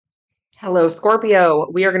Hello, Scorpio.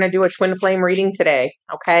 We are going to do a twin flame reading today,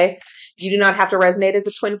 okay? You do not have to resonate as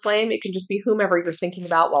a twin flame. It can just be whomever you're thinking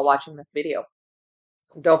about while watching this video.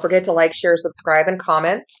 Don't forget to like, share, subscribe, and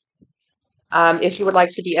comment. If you would like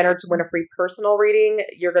to be entered to win a free personal reading,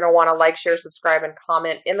 you're going to want to like, share, subscribe, and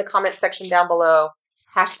comment in the comment section down below.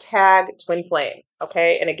 Hashtag twin flame,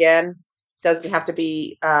 okay? And again, doesn't have to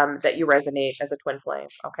be that you resonate as a twin flame,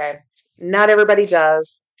 okay? Not everybody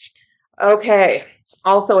does. Okay.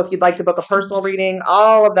 Also, if you'd like to book a personal reading,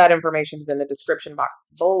 all of that information is in the description box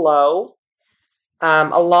below,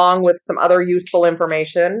 along with some other useful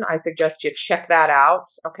information. I suggest you check that out,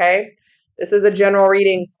 okay? This is a general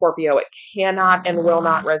reading, Scorpio. It cannot and will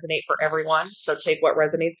not resonate for everyone, so take what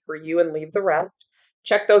resonates for you and leave the rest.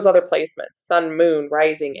 Check those other placements, Sun, Moon,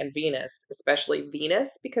 Rising, and Venus, especially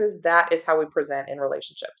Venus, because that is how we present in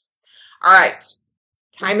relationships. All right.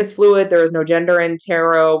 Time is fluid. There is no gender in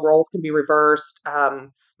tarot. Roles can be reversed.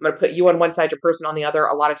 I'm going to put you on one side, your person on the other.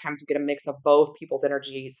 A lot of times we get a mix of both people's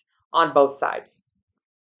energies on both sides.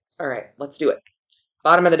 All right, let's do it.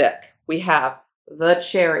 Bottom of the deck, we have the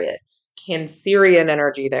Chariot, Cancerian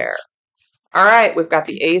energy there. All right, we've got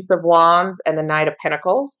the Ace of Wands and the Knight of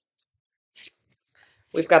Pentacles.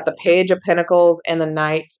 We've got the Page of Pentacles and the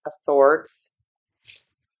Knight of Swords.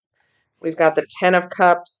 We've got the Ten of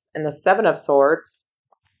Cups and the Seven of Swords.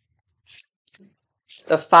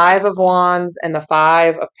 The Five of Wands and the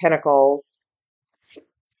Five of Pentacles.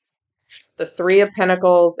 The Three of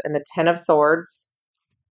Pentacles and the Ten of Swords.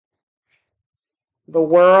 The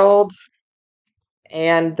World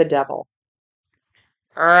and the Devil.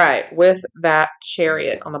 All right, with that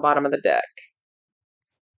Chariot on the bottom of the deck.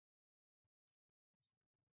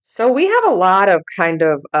 So we have a lot of kind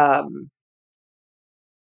of a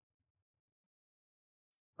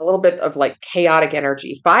little bit of like chaotic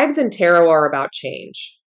energy. Fives in tarot are about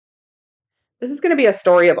change. This is going to be a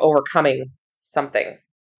story of overcoming something.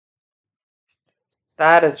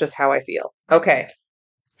 That is just how I feel. Okay.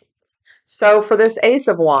 So for this Ace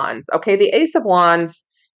of Wands, okay, the Ace of Wands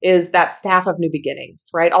is that staff of new beginnings,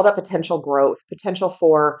 right? All that potential growth, potential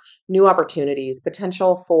for new opportunities,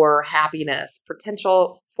 potential for happiness,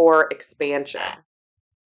 potential for expansion.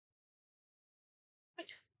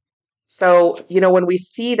 So, when we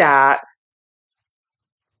see that,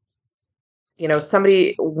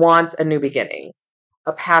 somebody wants a new beginning,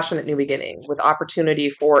 a passionate new beginning with opportunity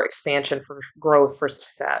for expansion, for growth, for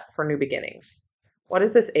success, for new beginnings. What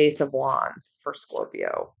is this Ace of Wands for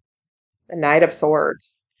Scorpio? The Knight of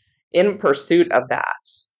Swords. In pursuit of that.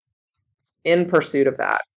 In pursuit of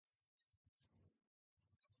that.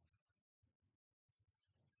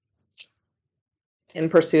 In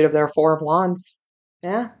pursuit of their Four of Wands.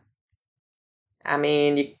 Yeah. I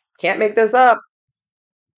mean, you can't make this up.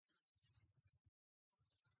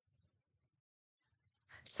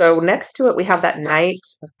 So next to it, we have that Knight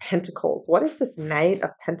of Pentacles. What is this Knight of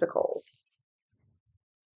Pentacles?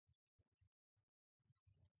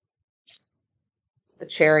 The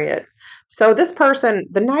Chariot. So this person,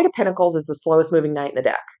 the Knight of Pentacles is the slowest moving knight in the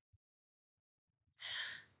deck.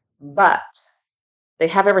 But they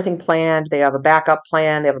have everything planned. They have a backup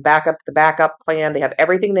plan. They have a backup to the backup plan. They have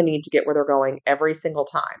everything they need to get where they're going every single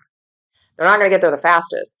time. They're not going to get there the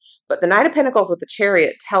fastest. But the Knight of Pentacles with the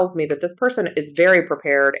Chariot tells me that this person is very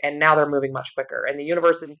prepared and now they're moving much quicker. And the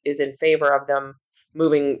universe is in favor of them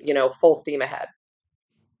moving, full steam ahead.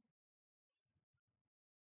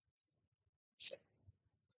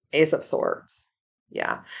 Ace of Swords.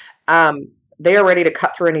 Yeah. They are ready to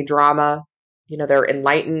cut through any drama. They're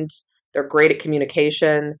enlightened. They're great at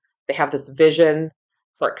communication. They have this vision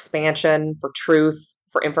for expansion, for truth,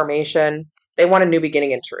 for information. They want a new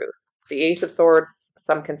beginning in truth. The Ace of Swords,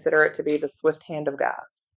 some consider it to be the swift hand of God.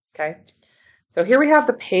 Okay. So here we have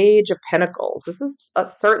the Page of Pentacles. This is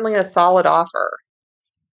certainly a solid offer.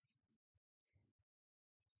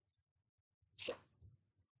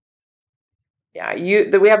 Yeah,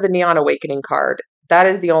 we have the Neon Awakening card. That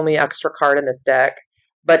is the only extra card in this deck,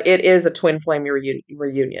 but it is a twin flame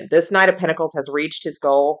reunion. This Knight of Pentacles has reached his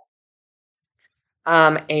goal,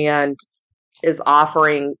 and is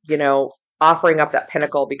offering up that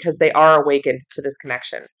pinnacle because they are awakened to this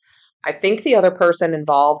connection. I think the other person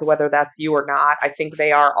involved, whether that's you or not, I think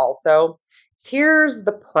they are also. Here's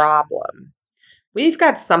the problem. We've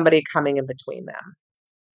got somebody coming in between them.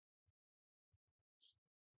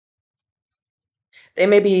 They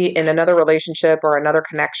may be in another relationship or another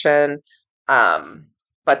connection,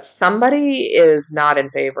 but somebody is not in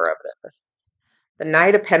favor of this. The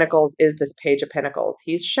Knight of Pentacles is this Page of Pentacles.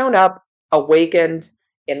 He's shown up awakened,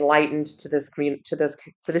 enlightened to this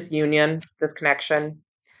union, this connection,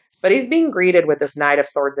 but he's being greeted with this Knight of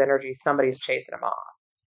Swords energy. Somebody's chasing him off.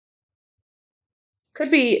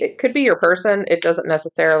 It could be your person. It doesn't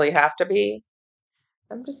necessarily have to be.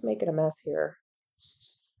 I'm just making a mess here.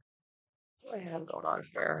 What do I have going on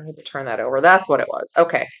here? I need to turn that over. That's what it was.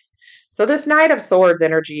 Okay. So this Knight of Swords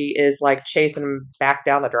energy is like chasing him back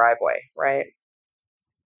down the driveway, right?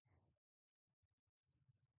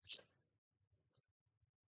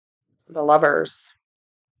 The Lovers.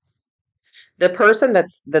 The person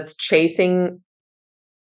that's chasing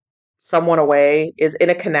someone away is in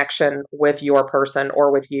a connection with your person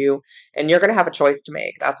or with you, and you're going to have a choice to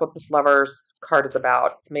make. That's what this Lovers card is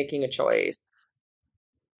about. It's making a choice.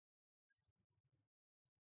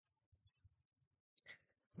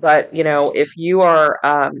 But, you know, if you are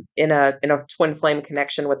in a twin flame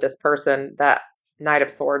connection with this person, that Knight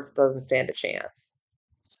of Swords doesn't stand a chance.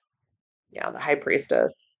 Yeah, the High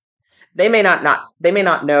Priestess. They may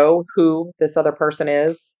not know who this other person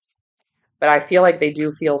is, but I feel like they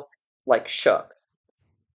do feel like shook.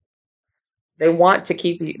 They want to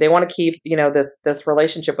keep, you know, this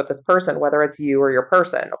relationship with this person, whether it's you or your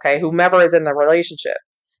person, okay? Whomever is in the relationship.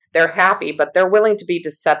 They're happy, but they're willing to be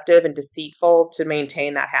deceptive and deceitful to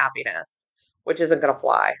maintain that happiness, which isn't going to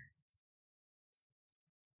fly.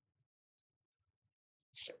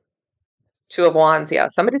 Two of Wands, yeah.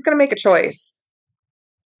 Somebody's going to make a choice.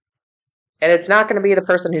 And it's not going to be the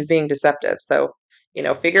person who's being deceptive. So, you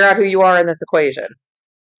know, figure out who you are in this equation.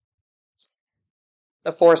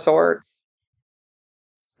 The Four Swords.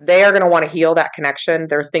 They are going to want to heal that connection.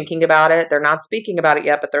 They're thinking about it. They're not speaking about it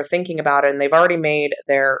yet, but they're thinking about it, and they've already made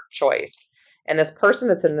their choice. And this person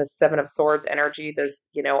that's in this Seven of Swords energy, this,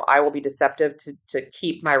 you know, I will be deceptive to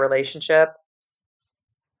keep my relationship,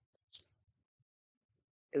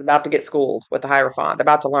 is about to get schooled with the Hierophant. They're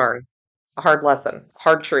about to learn a hard lesson,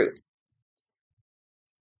 hard truth.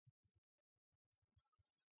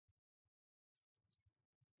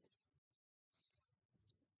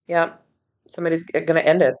 Yeah. Somebody's going to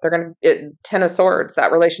end it. They're going to, Ten of Swords,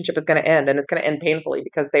 that relationship is going to end, and it's going to end painfully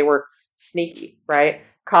because they were sneaky, right?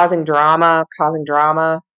 Causing drama,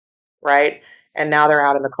 right? And now they're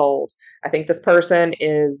out in the cold. I think this person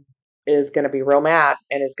is going to be real mad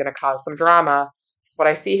and is going to cause some drama. That's what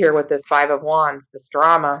I see here with this Five of Wands, this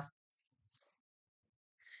drama.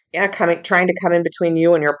 Yeah, trying to come in between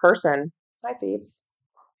you and your person. Hi, Phoebes.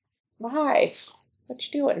 Hi. What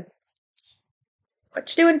you doing?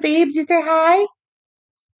 What you doing, Phoebes? You say hi?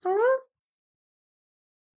 Huh?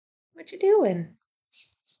 What you doing?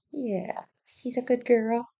 Yeah. She's a good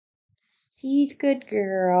girl. She's a good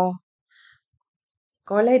girl.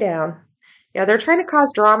 Go lay down. Yeah, they're trying to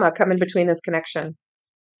cause drama, come in between this connection.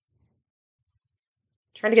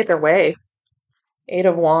 Trying to get their way. Eight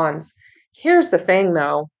of Wands. Here's the thing,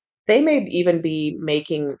 though. They may even be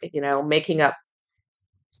making, you know, making up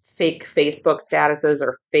fake Facebook statuses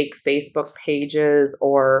or fake Facebook pages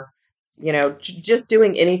or, you know, just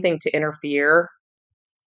doing anything to interfere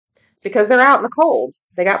because they're out in the cold.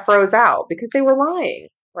 They got froze out because they were lying,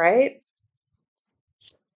 right?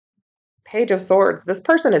 Page of Swords. This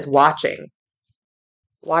person is watching.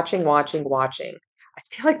 Watching, watching, watching. I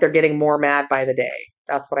feel like they're getting more mad by the day.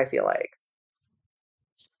 That's what I feel like.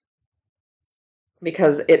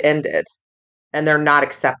 Because it ended and they're not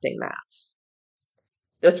accepting that.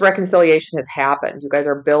 This reconciliation has happened. You guys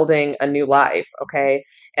are building a new life, okay?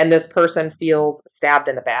 And this person feels stabbed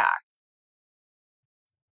in the back.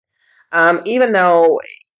 Even though,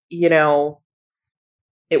 you know,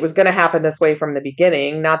 it was going to happen this way from the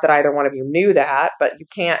beginning. Not that either one of you knew that, but you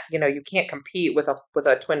can't, you know, you can't compete with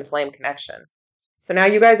a twin flame connection. So now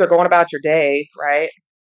you guys are going about your day, right?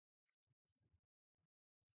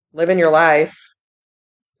 Living your life.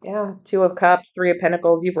 Yeah, Two of Cups, Three of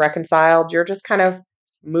Pentacles, you've reconciled. You're just kind of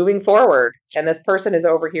moving forward. And this person is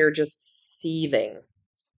over here just seething.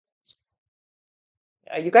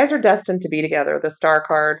 You guys are destined to be together. The Star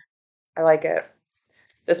card. I like it.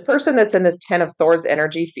 This person that's in this Ten of Swords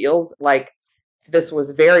energy feels like this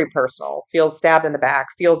was very personal, feels stabbed in the back,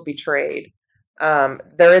 feels betrayed.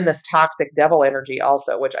 They're in this toxic devil energy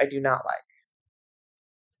also, which I do not like.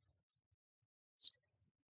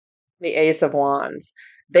 The Ace of Wands.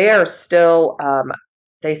 They are still,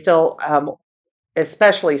 they still,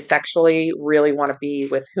 especially sexually, really want to be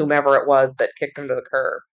with whomever it was that kicked them to the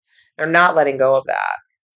curb. They're not letting go of that.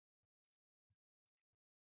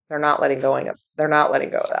 They're not letting go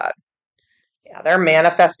of that. Yeah, they're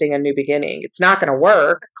manifesting a new beginning. It's not going to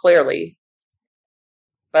work, clearly,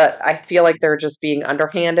 but I feel like they're just being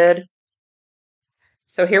underhanded.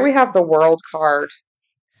 So here we have the World card.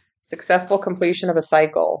 Successful completion of a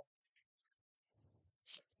cycle.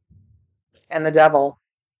 And the Devil.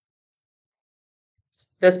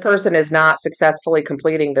 This person is not successfully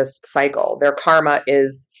completing this cycle. Their karma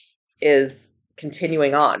is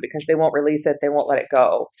continuing on because they won't release it. They won't let it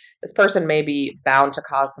go. This person may be bound to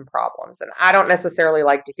cause some problems. And I don't necessarily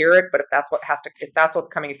like to hear it, but if that's what's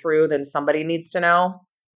coming through, then somebody needs to know.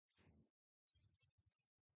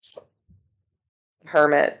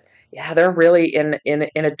 Hermit. Yeah, they're really in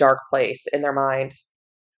a dark place in their mind.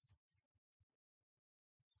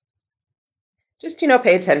 Just,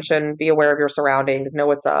 pay attention, be aware of your surroundings, know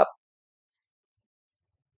what's up.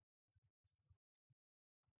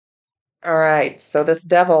 All right, so this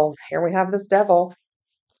devil, here we have this devil.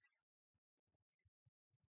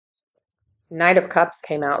 Knight of Cups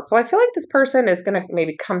came out. So I feel like this person is going to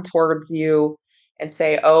maybe come towards you and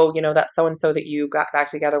say, oh, that so-and-so that you got back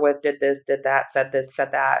together with did this, did that, said this,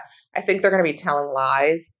 said that. I think they're going to be telling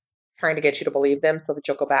lies, trying to get you to believe them so that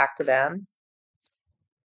you'll go back to them.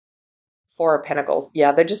 Four of Pentacles.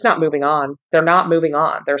 Yeah, they're just not moving on. They're not moving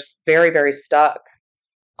on. They're very, very stuck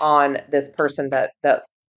on this person that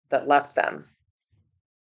left them.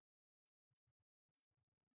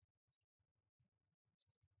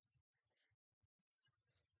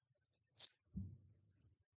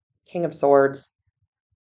 King of Swords.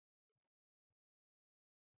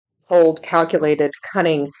 Cold, calculated,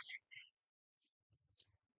 cunning.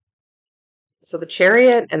 So the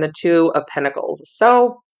Chariot and the Two of Pentacles.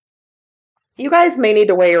 So you guys may need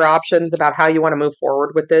to weigh your options about how you want to move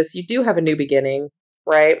forward with this. You do have a new beginning,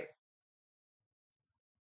 right?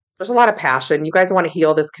 There's a lot of passion. You guys want to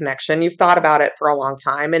heal this connection. You've thought about it for a long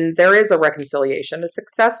time, and there is a reconciliation, a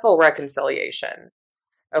successful reconciliation.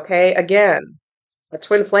 Okay, again, a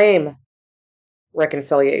twin flame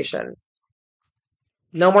reconciliation.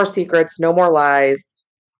 No more secrets, no more lies.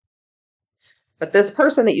 But this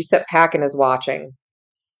person that you sit packing is watching.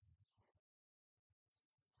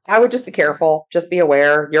 I would just be careful. Just be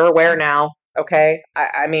aware. You're aware now. Okay.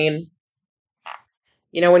 I mean,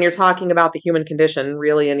 when you're talking about the human condition,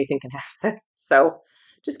 really anything can happen. So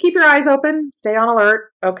just keep your eyes open. Stay on alert.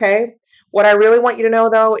 Okay. What I really want you to know,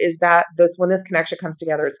 though, is that when this connection comes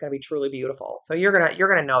together, it's going to be truly beautiful. So you're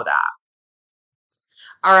gonna know that.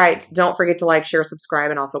 All right. Don't forget to like, share,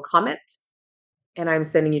 subscribe, and also comment. And I'm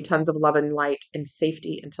sending you tons of love and light and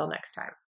safety until next time.